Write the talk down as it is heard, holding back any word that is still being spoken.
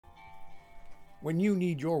When you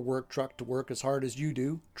need your work truck to work as hard as you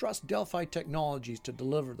do, trust Delphi Technologies to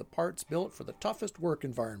deliver the parts built for the toughest work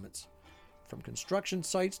environments. From construction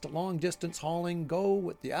sites to long-distance hauling, go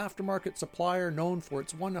with the aftermarket supplier known for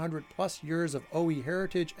its 100-plus years of OE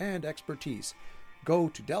heritage and expertise. Go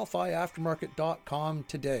to DelphiAftermarket.com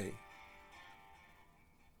today.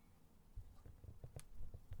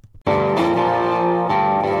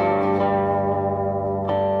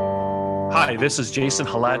 Hi, this is Jason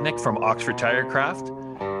Hladyniuk from Oxford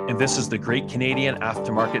Tirecraft, and this is the Great Canadian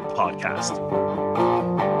Aftermarket Podcast.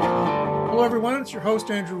 Hello, everyone. It's your host,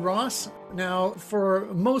 Andrew Ross. Now, for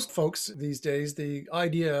most folks these days, the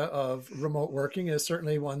idea of remote working is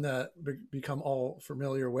certainly one that become all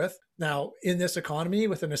familiar with. Now, in this economy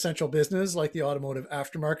with an essential business like the automotive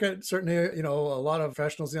aftermarket, certainly, a lot of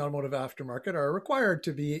professionals in the automotive aftermarket are required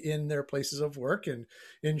to be in their places of work and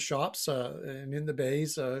in shops and in the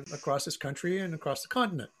bays across this country and across the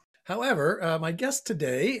continent. However, my guest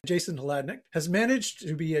today, Jason Hladyniuk, has managed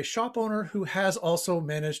to be a shop owner who has also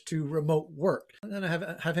managed to remote work. And then I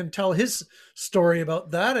have him tell his story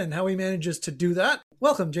about that and how he manages to do that.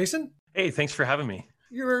 Welcome, Jason. Hey, thanks for having me.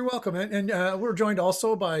 You're very welcome. And we're joined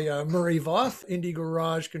also by Murray Voth, Indie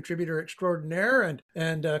Garage contributor extraordinaire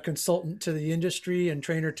and consultant to the industry and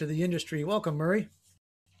trainer to the industry. Welcome, Murray.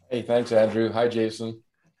 Hey, thanks, Andrew. Hi, Jason.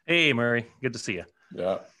 Hey, Murray. Good to see you.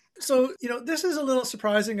 Yeah. So, this is a little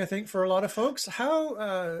surprising, I think, for a lot of folks. Tell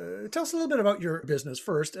us a little bit about your business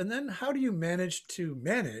first, and then how do you manage to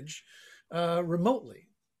manage remotely?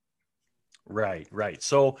 Right.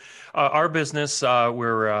 So our business,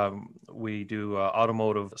 we do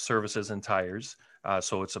automotive services and tires.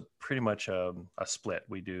 So it's pretty much a split.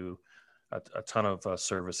 We do a ton of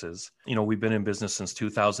services. We've been in business since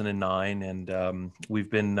 2009, and we've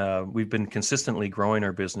been consistently growing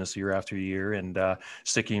our business year after year, and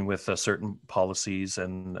sticking with certain policies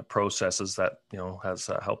and processes that has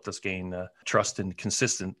helped us gain trust and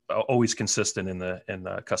always consistent in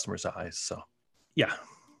the customer's eyes. So, yeah.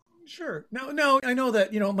 Sure. Now, I know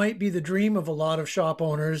that, it might be the dream of a lot of shop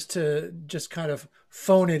owners to just kind of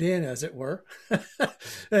phone it in, as it were,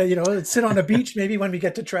 sit on a beach maybe when we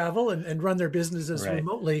get to travel and run their businesses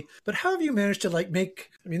remotely. But how have you managed to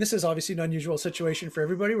this is obviously an unusual situation for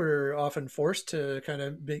everybody. We're often forced to kind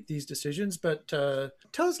of make these decisions, but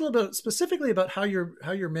tell us a little bit specifically about how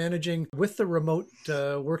you're managing with the remote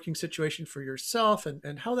working situation for yourself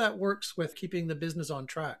and how that works with keeping the business on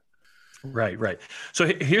track. Right. So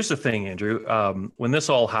here's the thing, Andrew. When this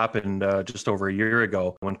all happened just over a year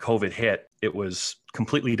ago, when COVID hit, it was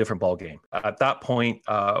completely different ballgame. At that point,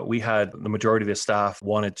 we had the majority of the staff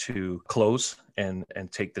wanted to close and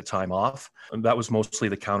take the time off. And that was mostly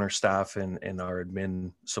the counter staff and our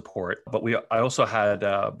admin support. But I also had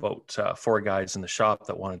about 4 guys in the shop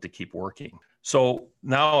that wanted to keep working. So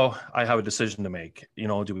now I have a decision to make.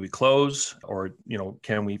 Do we close or,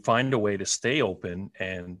 can we find a way to stay open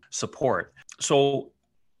and support? So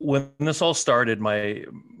when this all started, my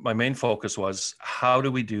main focus was, how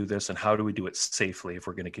do we do this and how do we do it safely if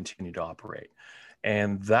we're going to continue to operate?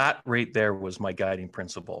 And that right there was my guiding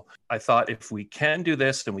principle. I thought, if we can do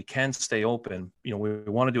this and we can stay open, we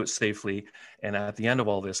want to do it safely. And at the end of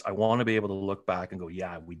all this, I want to be able to look back and go,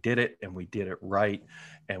 yeah, we did it and we did it right.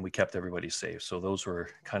 And we kept everybody safe. So those were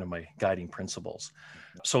kind of my guiding principles.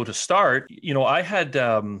 So to start, I had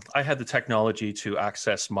the technology to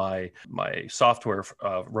access my software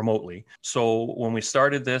remotely. So when we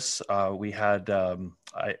started this, we had,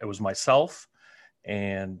 it was myself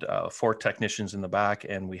and 4 technicians in the back,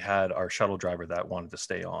 and we had our shuttle driver that wanted to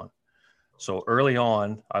stay on. So early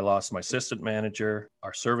on, I lost my assistant manager,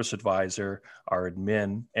 our service advisor, our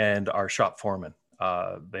admin, and our shop foreman.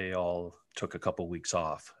 They all took a couple weeks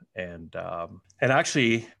off, and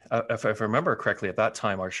actually, if I remember correctly, at that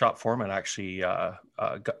time, our shop foreman actually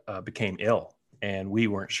became ill, and we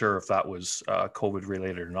weren't sure if that was COVID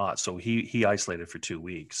related or not. So he isolated for 2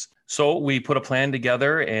 weeks. So we put a plan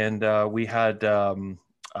together, and we had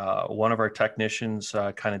one of our technicians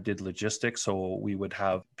kind of did logistics. So we would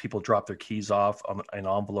have people drop their keys off in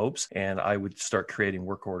envelopes, and I would start creating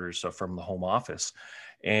work orders from the home office.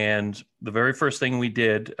 And the very first thing we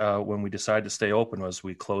did when we decided to stay open was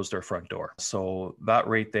we closed our front door. So that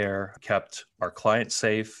right there kept our clients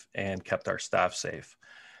safe and kept our staff safe.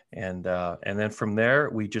 And then from there,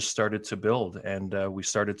 we just started to build, and we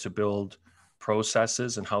started to build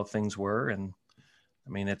processes and how things were. And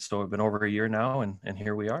I mean, it's been over a year now, and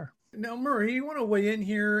here we are. Now, Murray, you want to weigh in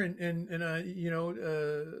here and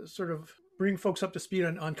sort of bring folks up to speed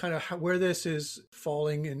on kind of where this is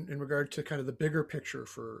falling in regard to kind of the bigger picture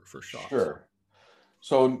for shops? Sure.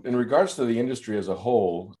 So in regards to the industry as a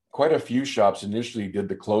whole, quite a few shops initially did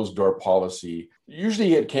the closed door policy.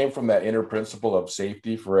 Usually it came from that inner principle of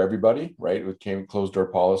safety for everybody, right? It came closed door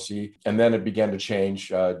policy. And then it began to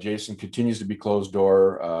change. Jason continues to be closed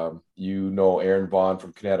door. Erin Vaughn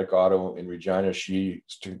from Kinetic Auto in Regina, she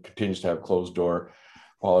continues to have closed door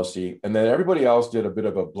policy. And then everybody else did a bit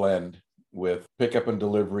of a blend with pickup and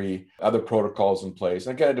delivery, other protocols in place.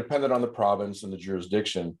 And again, it depended on the province and the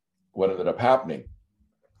jurisdiction, what ended up happening.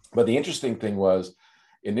 But the interesting thing was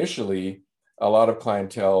initially a lot of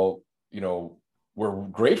clientele, were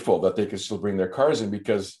grateful that they could still bring their cars in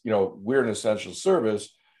because, we're an essential service,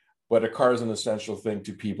 but a car is an essential thing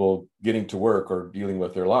to people getting to work or dealing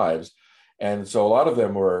with their lives. And so a lot of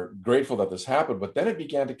them were grateful that this happened, but then it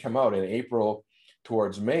began to come out in April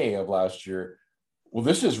towards May of last year. Well,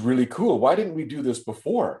 this is really cool. Why didn't we do this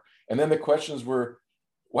before? And then the questions were,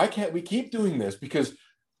 why can't we keep doing this? Because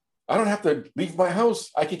I don't have to leave my house.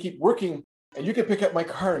 I can keep working and you can pick up my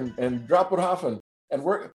car and drop it off and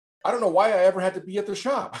work. I don't know why I ever had to be at the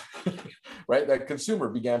shop, right? That consumer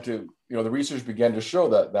began to, the research began to show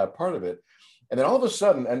that part of it. And then all of a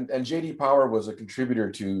sudden, and JD Power was a contributor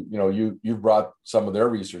to, you've brought some of their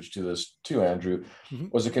research to this too, Andrew,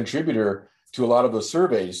 was a contributor to a lot of the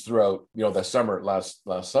surveys throughout, the summer, last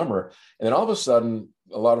summer. And then all of a sudden,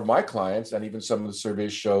 a lot of my clients and even some of the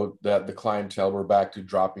surveys showed that the clientele were back to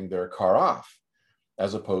dropping their car off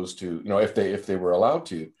as opposed to, if they were allowed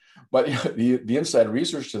to. But the inside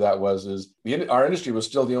research to that was our industry was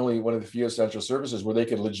still the only one of the few essential services where they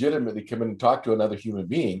could legitimately come in and talk to another human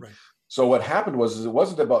being. Right. So what happened was it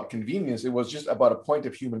wasn't about convenience. It was just about a point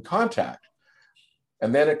of human contact.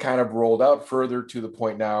 And then it kind of rolled out further to the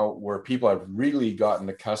point now where people have really gotten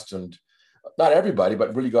accustomed, not everybody,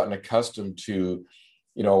 but really gotten accustomed to,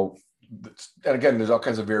 and again, there's all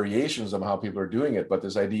kinds of variations on how people are doing it. But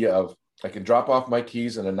this idea of I can drop off my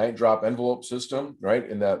keys in a night drop envelope system, right?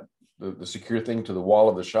 In that the secure thing to the wall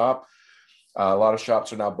of the shop. A lot of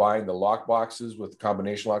shops are now buying the lock boxes with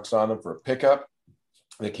combination locks on them for a pickup.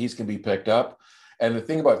 The keys can be picked up. And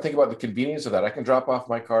think about the convenience of that. I can drop off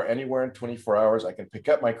my car anywhere in 24 hours. I can pick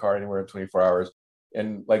up my car anywhere in 24 hours.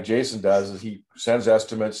 And like Jason does, is he sends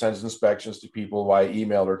estimates, sends inspections to people via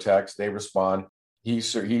email or text. They respond. He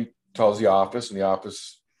tells the office, and the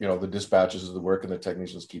office, the dispatches of the work and the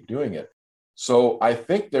technicians keep doing it. So I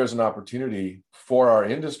think there's an opportunity for our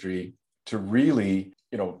industry to really,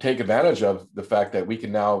 take advantage of the fact that we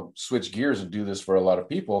can now switch gears and do this for a lot of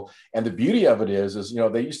people. And the beauty of it is,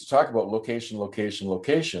 they used to talk about location, location,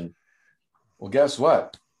 location. Well, guess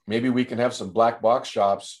what? Maybe we can have some black box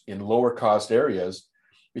shops in lower cost areas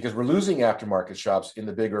because we're losing aftermarket shops in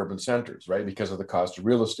the big urban centers, right? Because of the cost of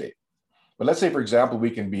real estate. But let's say, for example,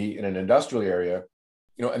 we can be in an industrial area,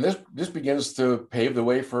 and this begins to pave the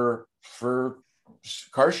way for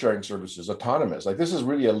car sharing services, autonomous. Like this is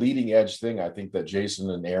really a leading edge thing, I think, that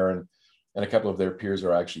Jason and Aaron and a couple of their peers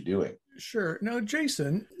are actually doing. Sure. Now,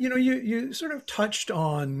 Jason, you sort of touched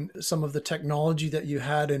on some of the technology that you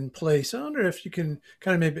had in place. I wonder if you can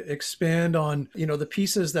kind of maybe expand on, the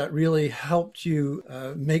pieces that really helped you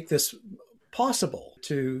make this possible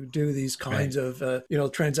to do these kinds of,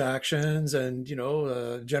 transactions and,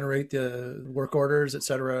 generate the work orders, et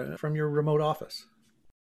cetera, from your remote office.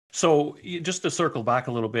 So just to circle back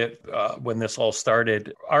a little bit, when this all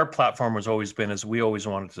started, our platform has always been as we always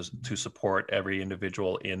wanted to support every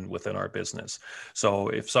individual within our business. So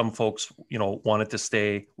if some folks, wanted to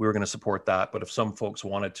stay, we were going to support that. But if some folks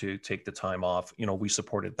wanted to take the time off, we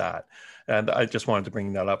supported that. And I just wanted to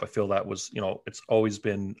bring that up. I feel that was, it's always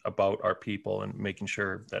been about our people and making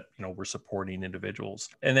sure that, we're supporting individuals.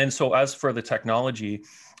 And then so as for the technology,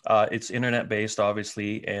 it's internet based,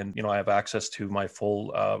 obviously, and I have access to my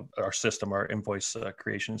full our system, our invoice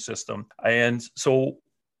creation system. And so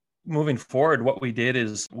moving forward, what we did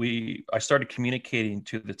is I started communicating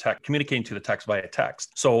to the techs via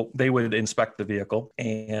text. So they would inspect the vehicle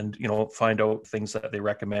and find out things that they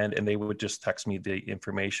recommend, and they would just text me the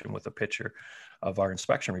information with a picture of our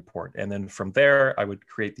inspection report. And then from there, I would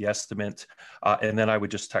create the estimate, and then I would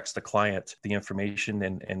just text the client the information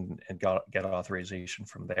and get authorization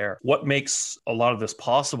from there. What makes a lot of this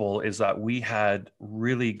possible is that we had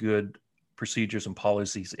really good procedures and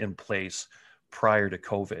policies in place prior to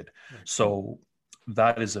COVID. Right. So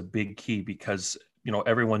that is a big key because,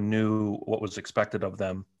 everyone knew what was expected of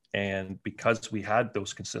them. And because we had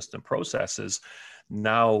those consistent processes,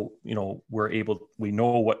 now, we know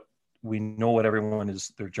what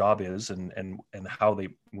their job is and how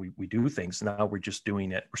we do things. Now we're just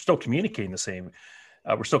doing it. We're still communicating the same,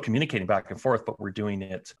 We're still communicating back and forth, but we're doing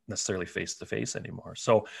it necessarily face to face anymore.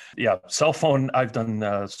 So yeah, cell phone, I've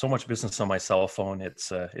done so much business on my cell phone.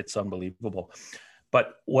 It's unbelievable.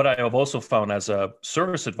 But what I have also found as a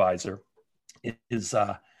service advisor is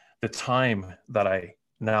the time that I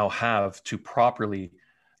now have to properly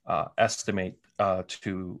estimate,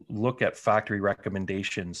 to look at factory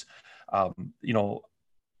recommendations. You know,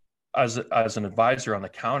 as an advisor on the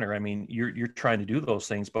counter, I mean, you're trying to do those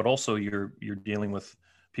things, but also you're dealing with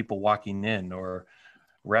people walking in, or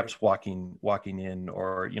reps walking in,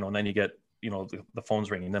 or, you know, and then you get, you know, the phone's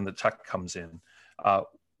ringing, then the tech comes in,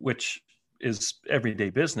 which is everyday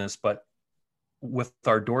business. But with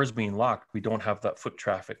our doors being locked, we don't have that foot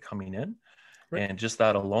traffic coming in. Right. And just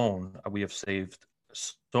that alone, we have saved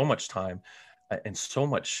so much time and so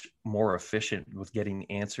much more efficient with getting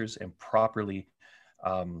answers and properly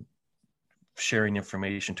sharing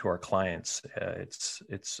information to our clients.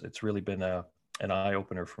 It's really been an eye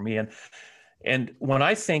opener for me. And when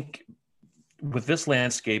I think with this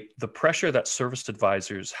landscape, the pressure that service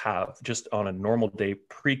advisors have just on a normal day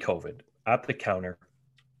pre-COVID at the counter,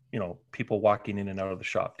 you know, people walking in and out of the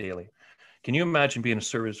shop daily. Can you imagine being a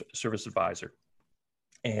service advisor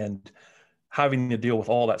and having to deal with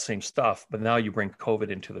all that same stuff, but now you bring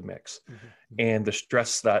COVID into the mix? Mm-hmm. And the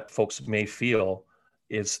stress that folks may feel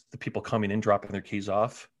is the people coming in, dropping their keys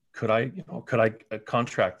off. Could I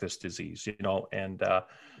contract this disease, you know? And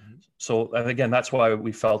so, and again, that's why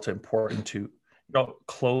we felt it important to, you know,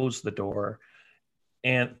 close the door.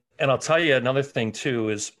 And I'll tell you another thing too,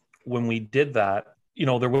 is when we did that, you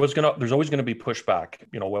know, there's always going to be pushback,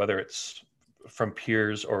 you know, whether it's from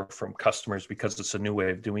peers or from customers, because it's a new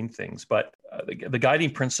way of doing things. But the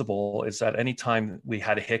guiding principle is that anytime we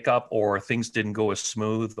had a hiccup or things didn't go as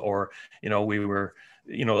smooth, or, you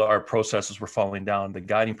know, our processes were falling down, the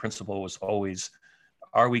guiding principle was always,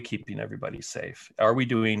 are we keeping everybody safe? Are we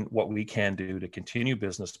doing what we can do to continue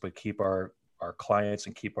business, but keep our clients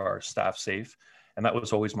and keep our staff safe? And that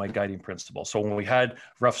was always my guiding principle. So when we had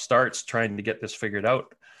rough starts trying to get this figured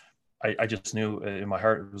out, I just knew in my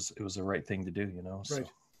heart it was the right thing to do, you know. So.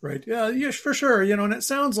 Right. Yeah, for sure. You know, and it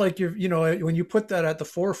sounds like you know, when you put that at the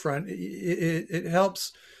forefront, it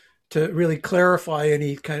helps to really clarify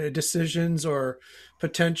any kind of decisions or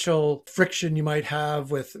potential friction you might have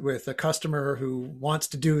with a customer who wants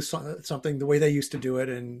to do something the way they used to do it.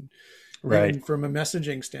 And right. Even from a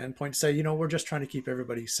messaging standpoint, say, you know, we're just trying to keep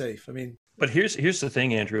everybody safe. I mean, but here's the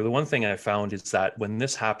thing, Andrew. The one thing I found is that when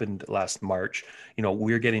this happened last March, you know,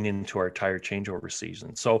 we're getting into our tire changeover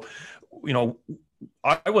season. So, you know,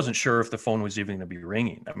 I wasn't sure if the phone was even going to be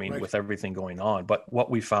ringing. I mean, right. With everything going on, but what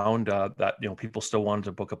we found that, you know, people still wanted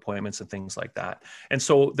to book appointments and things like that. And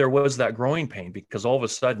so there was that growing pain, because all of a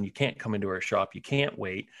sudden you can't come into our shop. You can't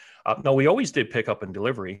wait. No, we always did pick up and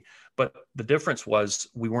delivery, but the difference was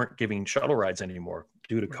we weren't giving shuttle rides anymore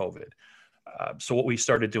due to COVID. So what we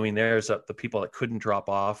started doing there is that the people that couldn't drop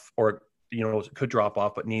off, or, you know, could drop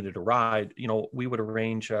off but needed a ride, you know, we would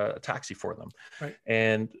arrange a taxi for them. Right.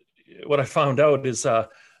 And what I found out is,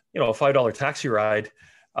 you know, a $5 taxi ride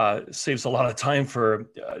saves a lot of time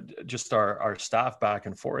for just our staff back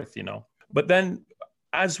and forth, you know. But then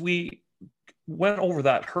as we went over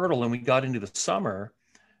that hurdle and we got into the summer,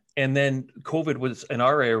 and then COVID was in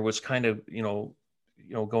our area was kind of, you know,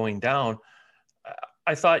 going down,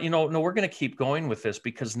 I thought, you know, no, we're going to keep going with this,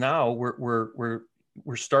 because now we're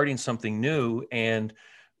starting something new, and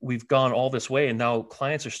we've gone all this way, and now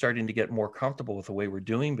clients are starting to get more comfortable with the way we're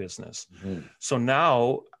doing business. Mm-hmm. So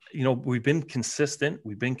now, you know, we've been consistent.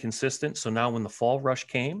 So now when the fall rush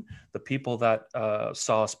came, the people that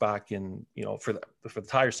saw us back in, you know, for the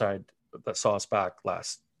tire side that saw us back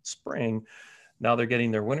last spring, now they're getting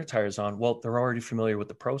their winter tires on. Well, they're already familiar with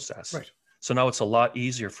the process. Right. So now it's a lot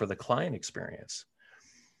easier for the client experience.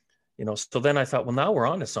 You know, so then I thought, well, now we're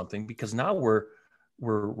on to something, because now we're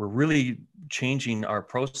really changing our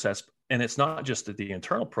process. And it's not just the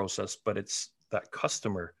internal process, but it's that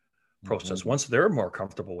customer process. Mm-hmm. Once they're more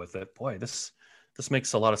comfortable with it, boy, this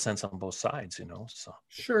makes a lot of sense on both sides, you know. So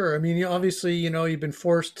sure. I mean, obviously, you know, you've been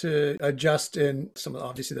forced to adjust in some of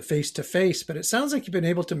obviously the face-to-face, but it sounds like you've been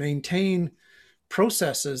able to maintain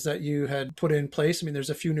processes that you had put in place. I mean, there's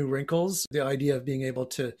a few new wrinkles. The idea of being able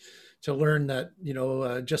to learn that, you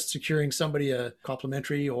know, just securing somebody a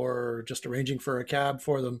complimentary or just arranging for a cab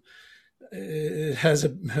for them, it has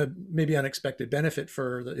a maybe unexpected benefit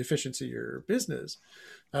for the efficiency of your business.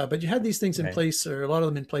 But you had these things in place, or a lot of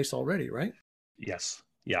them in place already, right? Yes.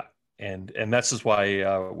 Yeah. And this is why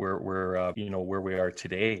we're you know, where we are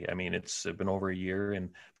today. I mean, it's been over a year, and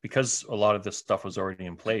because a lot of this stuff was already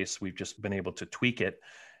in place, we've just been able to tweak it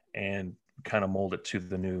and kind of mold it to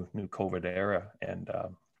the new COVID era. And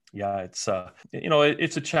yeah, it's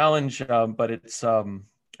it's a challenge, but it's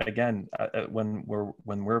again, when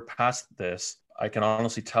we're past this, I can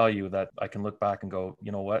honestly tell you that I can look back and go,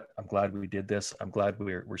 you know what? I'm glad we did this. I'm glad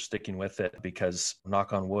we're sticking with it, because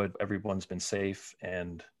knock on wood, everyone's been safe.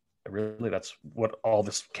 And really, that's what all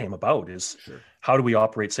this came about, is how do we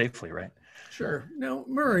operate safely, right? Sure. Now,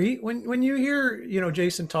 Murray, when you hear,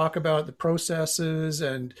 Jason talk about the processes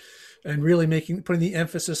and really putting the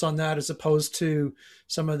emphasis on that as opposed to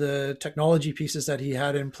some of the technology pieces that he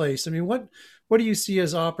had in place, I mean, what do you see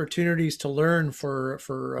as opportunities to learn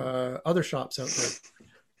for other shops out there?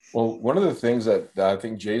 Well, one of the things that I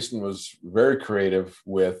think Jason was very creative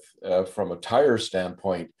with from a tire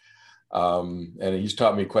standpoint, and he's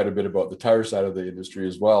taught me quite a bit about the tire side of the industry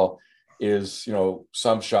as well, is,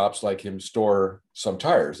 some shops like him store some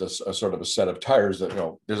tires, a sort of a set of tires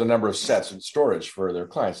that, there's a number of sets in storage for their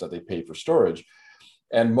clients that they pay for storage.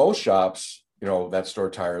 And most shops, that store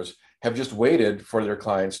tires, have just waited for their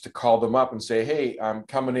clients to call them up and say, hey, I'm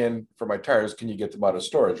coming in for my tires. Can you get them out of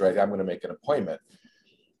storage, right? I'm going to make an appointment.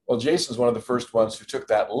 Well, Jason's one of the first ones who took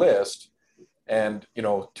that list and,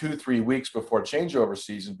 2-3 weeks before changeover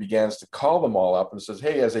season, begins to call them all up and says,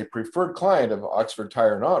 hey, as a preferred client of Oxford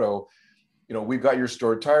Tire and Auto, we've got your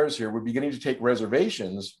stored tires here. We're beginning to take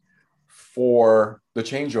reservations for the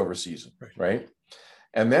changeover season, right?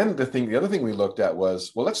 And then the other thing we looked at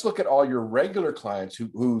was, well, let's look at all your regular clients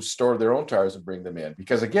who store their own tires and bring them in.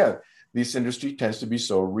 Because again, this industry tends to be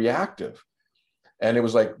so reactive. And it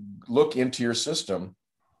was like, look into your system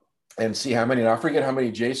and see how many, and I forget how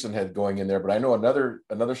many Jason had going in there, but I know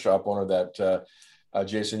another shop owner that,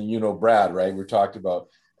 Jason, Brad, right? We talked about,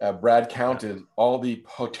 Brad counted all the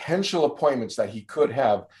potential appointments that he could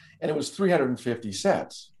have, and it was 350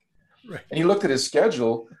 sets. Right. And he looked at his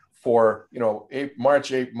schedule for,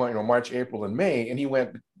 March, April, and May, and he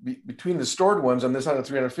went between the stored ones and this other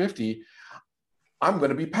 350. I'm going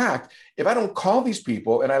to be packed. If I don't call these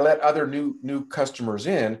people and I let other new customers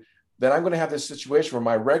in, then I'm going to have this situation where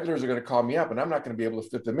my regulars are going to call me up and I'm not going to be able to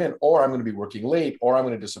fit them in, or I'm going to be working late, or I'm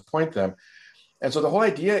going to disappoint them. And so the whole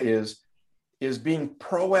idea is being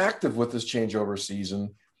proactive with this changeover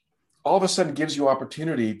season. All of a sudden gives you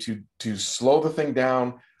opportunity to slow the thing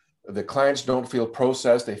down. The clients don't feel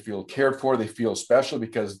processed. They feel cared for. They feel special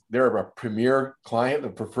because they're a premier client, a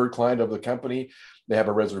preferred client of the company. They have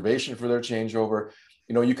a reservation for their changeover.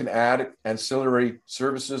 You can add ancillary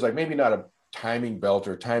services, like maybe not a timing belt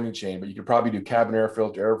or timing chain, but you could probably do cabin air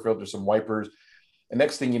filter, some wipers. And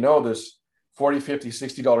next thing you know, this $40, $50,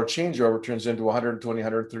 $60 changeover turns into $120,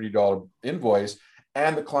 $130 invoice,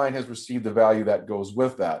 and the client has received the value that goes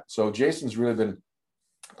with that. So Jason's really been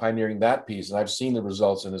pioneering that piece, and I've seen the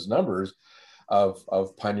results in his numbers of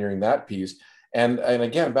pioneering that piece. And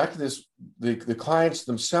again, back to this, the clients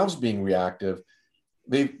themselves being reactive,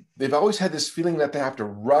 they've always had this feeling that they have to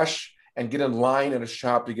rush and get in line at a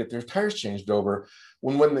shop to get their tires changed over.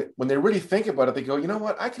 When they really think about it, they go, you know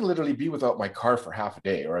what? I can literally be without my car for half a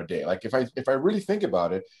day or a day. Like if I really think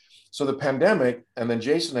about it. So the pandemic and then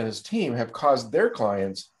Jason and his team have caused their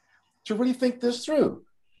clients to really think this through.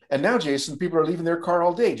 And now, Jason, people are leaving their car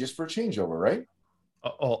all day just for a changeover, right?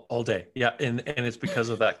 All day. Yeah. And it's because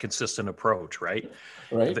of that consistent approach, right?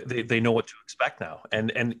 Right. They know what to expect now.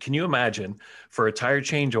 And can you imagine, for a tire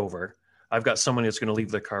changeover, I've got someone that's going to leave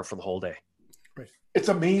their car for the whole day. Right. It's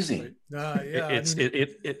amazing. Right. Yeah.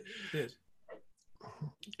 It is.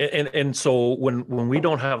 And so when we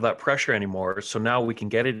don't have that pressure anymore, so now we can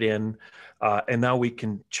get it in, and now we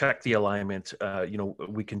can check the alignment.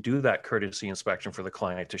 We can do that courtesy inspection for the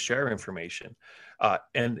client to share information,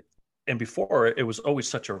 and before it was always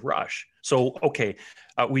such a rush. So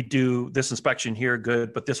we do this inspection here,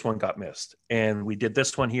 good, but this one got missed, and we did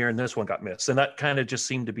this one here, and this one got missed, and that kind of just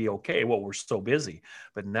seemed to be okay. Well, we're so busy,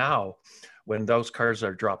 but now, when those cars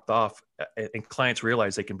are dropped off and clients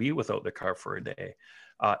realize they can be without their car for a day,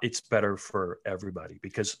 it's better for everybody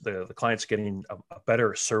because the client's getting a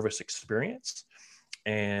better service experience,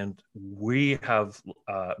 and we have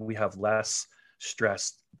less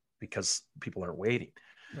stress because people aren't waiting.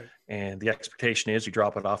 Right. And the expectation is you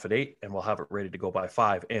drop it off at 8 and we'll have it ready to go by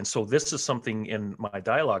 5. And so this is something in my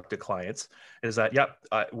dialogue to clients is that,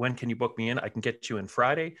 when can you book me in? I can get you in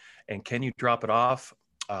Friday, and can you drop it off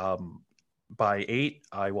by 8?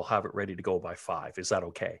 I will have it ready to go by 5. Is that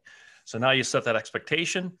okay? So now you set that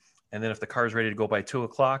expectation, and then if the car is ready to go by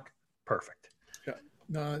 2:00, perfect.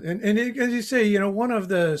 And as you say, one of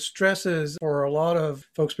the stresses for a lot of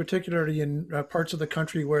folks, particularly in parts of the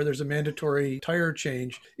country where there's a mandatory tire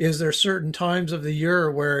change, is there certain times of the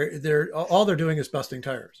year where all they're doing is busting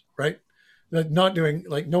tires, right? not doing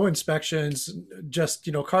like no inspections, just,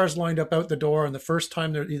 cars lined up out the door. And the first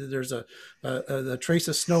time there's a trace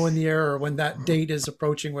of snow in the air, or when that date is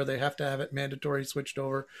approaching where they have to have it mandatory switched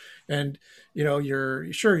over. And,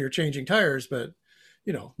 you're changing tires, but,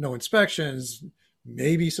 no inspections,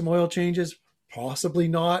 maybe some oil changes, possibly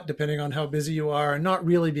not, depending on how busy you are, and not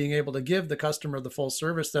really being able to give the customer the full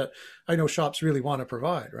service that I know shops really want to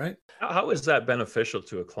provide, right? How is that beneficial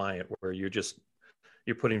to a client where you're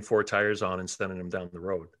putting 4 tires on and sending them down the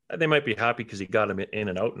road? They might be happy because you got them in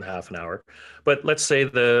and out in half an hour. But let's say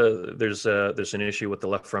there's an issue with the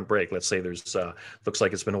left front brake. Let's say looks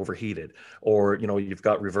like it's been overheated, or you've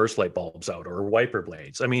got reverse light bulbs out, or wiper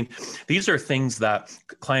blades. I mean, these are things that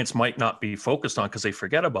clients might not be focused on because they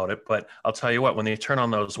forget about it. But I'll tell you what, when they turn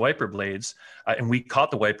on those wiper blades, and we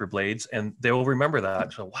caught the wiper blades, and they will remember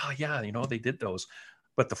that. So wow, yeah, they did those.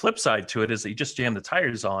 But the flip side to it is that you just jam the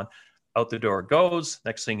tires on, out the door it goes.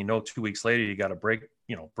 Next thing you know, 2 weeks later, you got a brake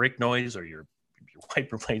noise, or your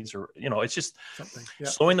wiper blades, or it's just something. Yeah.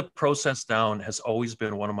 Slowing the process down has always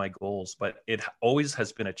been one of my goals, but it always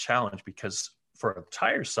has been a challenge because for a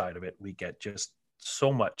tire side of it, we get just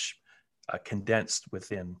so much condensed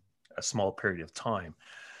within a small period of time.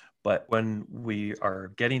 But when we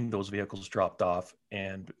are getting those vehicles dropped off,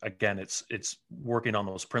 and again, it's working on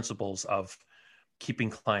those principles of keeping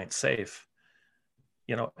clients safe.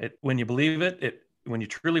 When you believe it, when you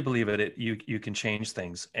truly believe it, you can change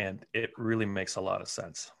things, and it really makes a lot of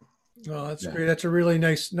sense. Well, that's great. That's a really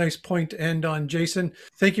nice point to end on, Jason.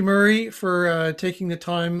 Thank you, Murray, for taking the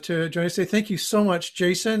time to join us today. Thank you so much,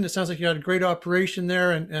 Jason. It sounds like you had a great operation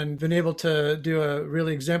there, and been able to do a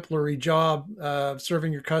really exemplary job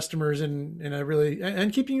serving your customers in a really,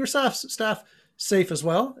 and keeping your staff safe as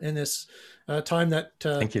well in this time that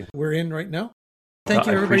we're in right now. Thank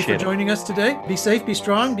you, everybody, for joining us today. Be safe, be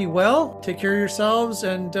strong, be well, take care of yourselves,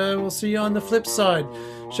 and we'll see you on the flip side.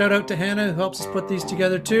 Shout out to Hannah, who helps us put these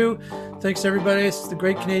together, too. Thanks, everybody. This is the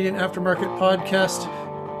Great Canadian Aftermarket Podcast.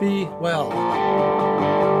 Be well.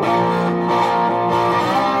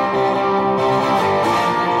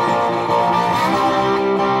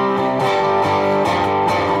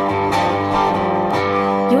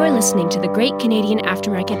 You're listening to the Great Canadian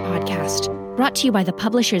Aftermarket Podcast, brought to you by the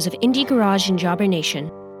publishers of Indie Garage and Jobber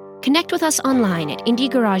Nation. Connect with us online at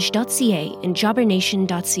indiegarage.ca and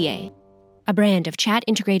jobbernation.ca, a brand of Chat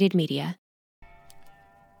Integrated Media.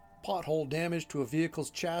 Pothole damage to a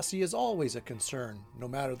vehicle's chassis is always a concern, no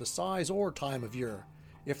matter the size or time of year.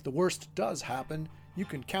 If the worst does happen, you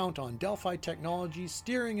can count on Delphi Technologies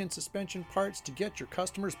steering and suspension parts to get your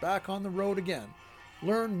customers back on the road again.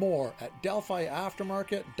 Learn more at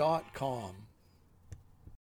delphiaftermarket.com.